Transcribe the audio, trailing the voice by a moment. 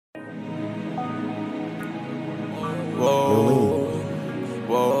Whoa,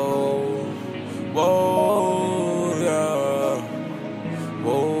 whoa, whoa, yeah.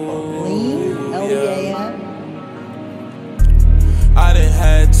 Whoa, Lean, L-E-A-N. I done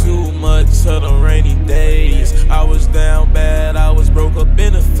had too much of the rainy days. I was down bad, I was broke up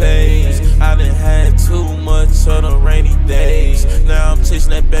in a phase. I done had too much of the rainy days. Now I'm chasing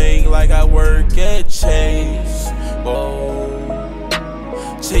that bang like I work at Chase. Whoa.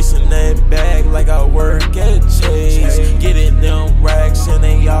 Chasing that bag like I work at Chase. Getting them racks and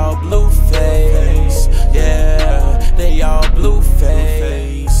they all blue face. Yeah, they all blue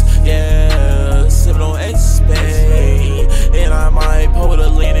face. Yeah, sippin' on X-Spade. And I might pull the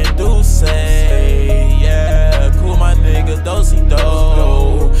lean and do say. Yeah, cool my nigga Dolcy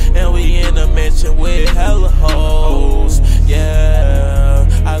Dough. And we in the mansion with hella hoes. Yeah,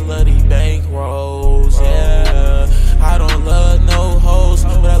 I love these bankrolls. Yeah, I don't love no hoes,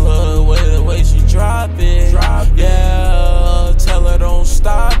 but I love the way she drop it. Yeah, tell her don't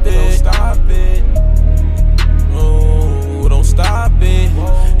stop it. Ooh, don't stop it.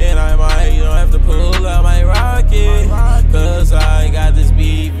 And I might, have to pull out my rocket. Cause I got this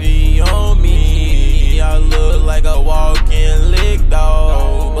BV on me. I look like a walking lick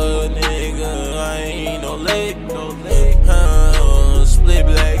dog. But nigga, I ain't no lick. Split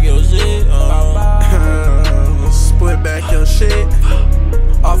black your shit. Split back your shit.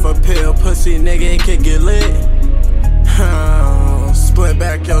 Off a pill, pussy nigga, it could get lit. Split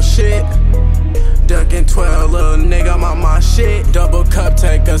back your shit. Ducking 12, little nigga, I'm on my shit. Double cup,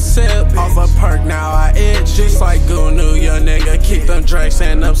 take a sip. Off a perk, now I itch. Just like Gunu, young nigga, keep them drakes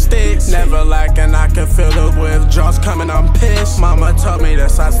and them sticks. Never lacking, I can feel the withdrawals coming, I'm pissed. Mama told me to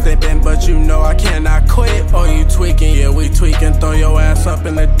stop stepping, but you know I cannot quit. Oh, you tweaking, yeah, we tweaking. Throw your ass up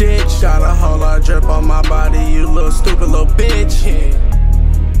in the ditch. Got a whole lot of drip on my body, you little stupid little bitch.